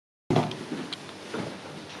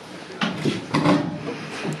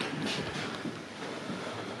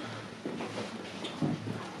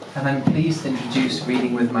and I'm pleased to introduce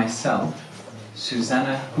reading with myself,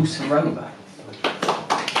 Zuzana Husarova.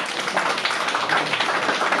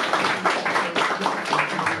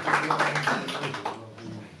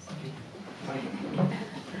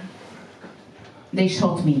 They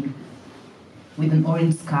shot me with an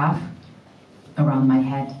orange scarf around my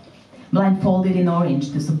head, blindfolded in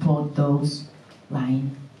orange to support those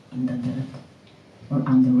lying in the dirt or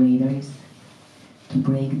under radars, to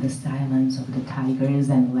break the silence of the tigers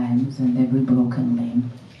and lambs and every broken limb,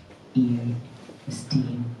 ear,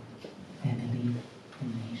 esteem, family,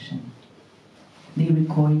 and nation. They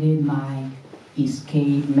recorded my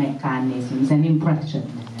escape mechanisms and impression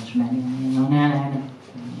management.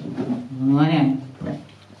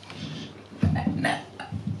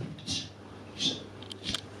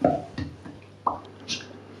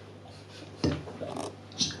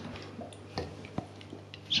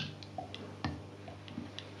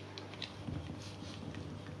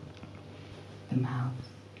 The mouth.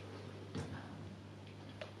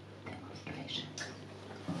 Demonstration.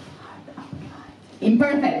 Hard outline.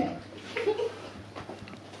 Imperfect.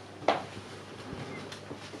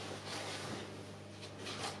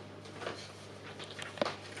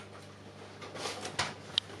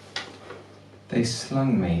 They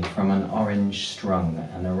slung me from an orange strung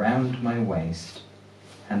and around my waist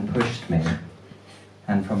and pushed me,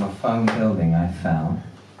 and from a foam building I fell,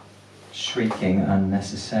 shrieking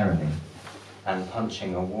unnecessarily and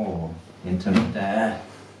punching a wall into midair,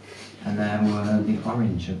 and there were the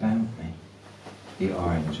orange about me, the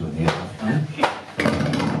orange with the other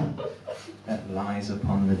that lies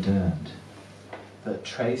upon the dirt, that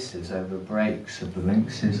traces over breaks of the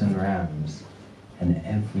lynxes and rams, and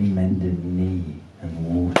every mended knee and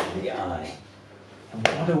watery eye. And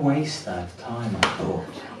what a waste of time, I thought,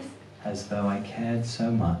 as though I cared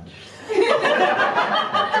so much. I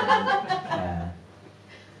didn't care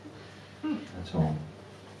at all.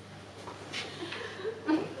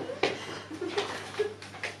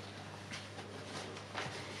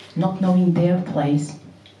 Not knowing their place,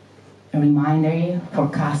 a reminder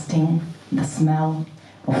forecasting the smell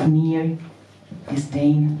of near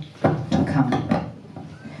disdain to come.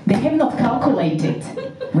 They have not calculated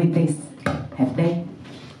with this, have they?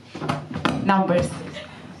 Numbers,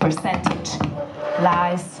 percentage,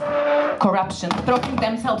 lies, corruption, throwing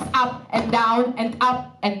themselves up and down and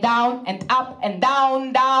up and down and up and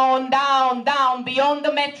down, down, down, down, beyond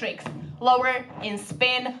the metrics. Lower in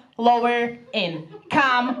spin, lower in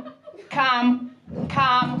come, come,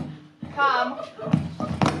 come, come.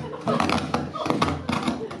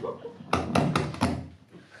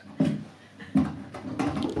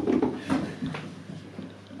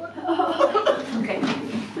 Okay.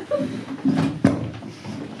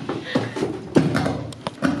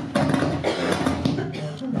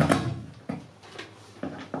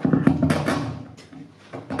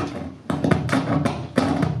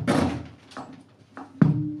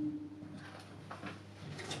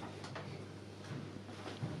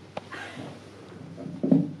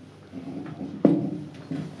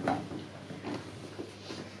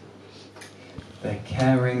 Their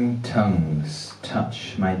caring tongues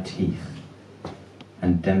touch my teeth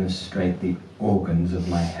and demonstrate the organs of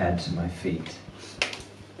my head to my feet.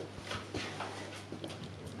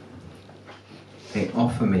 They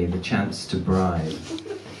offer me the chance to bribe,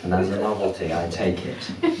 and as a novelty I take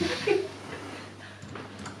it.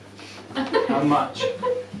 How much?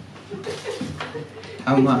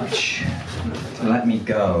 How much to let me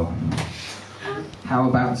go? How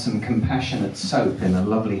about some compassionate soap in a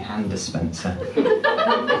lovely hand dispenser?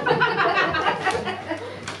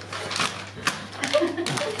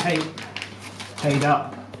 Paid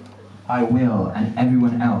up. I will, and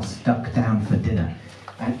everyone else duck down for dinner.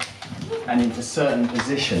 And into certain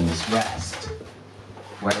positions rest,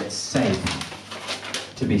 where it's safe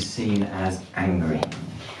to be seen as angry.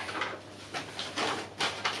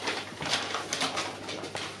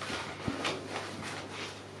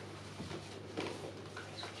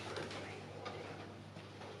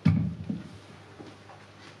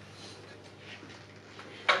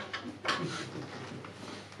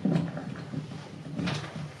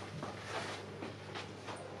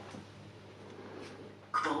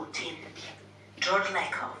 Quoting George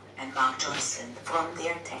Lakoff and Mark Johnson from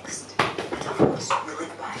their text, Metaphors We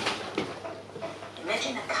Live By.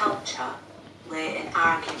 Imagine a culture where an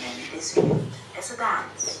argument is viewed as a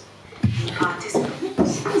dance. The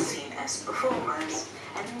participants are seen as performers,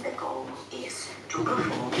 and the goal is to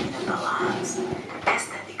perform in a balanced,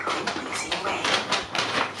 aesthetically pleasing way.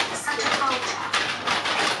 Such a culture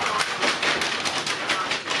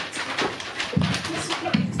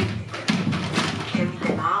carry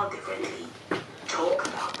them out differently, talk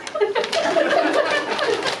about them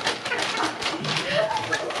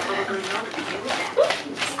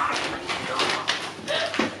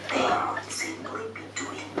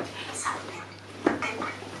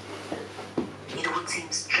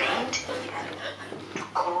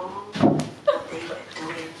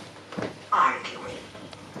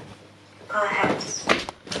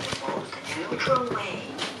cultural way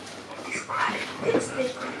of describing this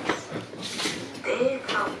difference, their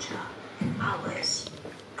culture and ours,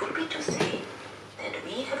 would be to say that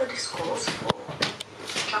we have a discourse for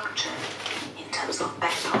structure in terms of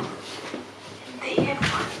battle, and they have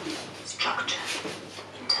one structure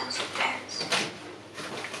in terms of dance.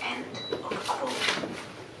 End of quote.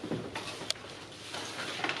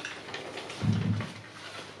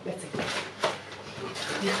 That's it.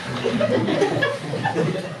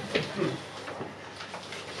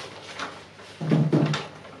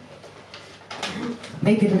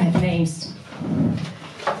 They didn't have names.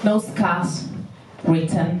 No scars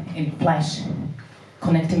written in flesh,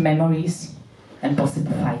 connecting memories and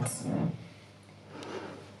possible fights.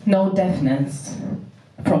 No deafness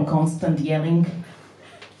from constant yelling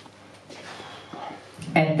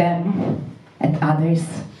at them, at others.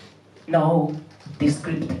 No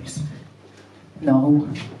descriptors. No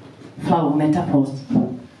flower metaphors.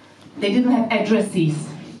 They didn't have addresses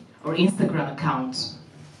or Instagram accounts.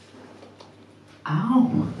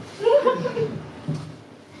 Ow.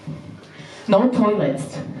 No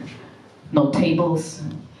toilets, no tables,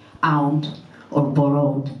 owned or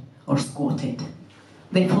borrowed or squatted.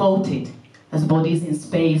 They floated as bodies in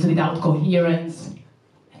space without coherence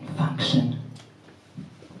and function.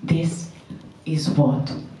 This is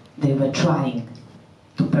what they were trying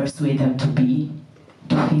to persuade them to be,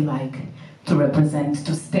 to feel like, to represent,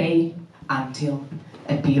 to stay until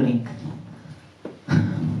appealing.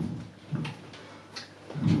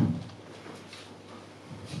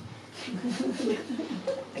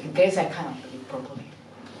 Like this I cannot believe properly.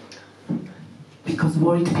 Because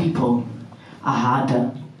worried people are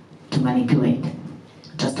harder to manipulate.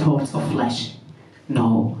 Just thoughts of flesh,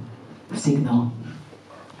 no signal.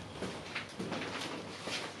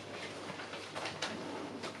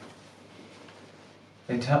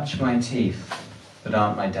 They touch my teeth, but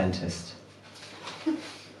aren't my dentist.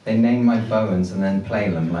 They name my bones and then play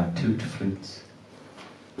them like toot flutes.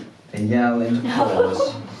 They yell into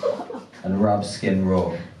paws and rub skin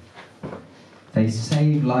raw. They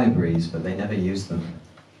save libraries, but they never use them.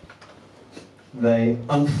 They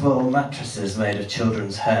unfurl mattresses made of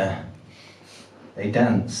children's hair. They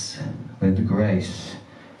dance with grace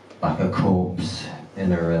like a corpse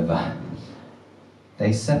in a river.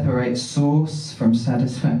 They separate source from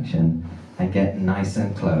satisfaction and get nice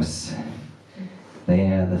and close. They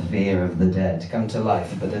air the fear of the dead, come to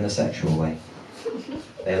life, but in a sexual way.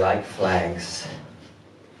 They like flags.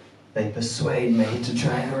 They persuade me to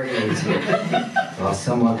try and read. While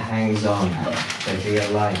someone hangs on to be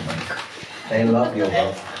alive. They love your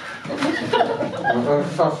book. They'll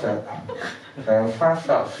fuss it. They'll fuss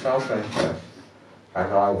up self-interest,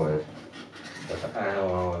 as I would, if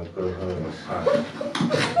anyone was good who was son.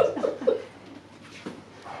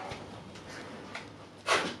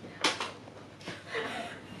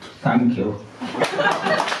 Thank you.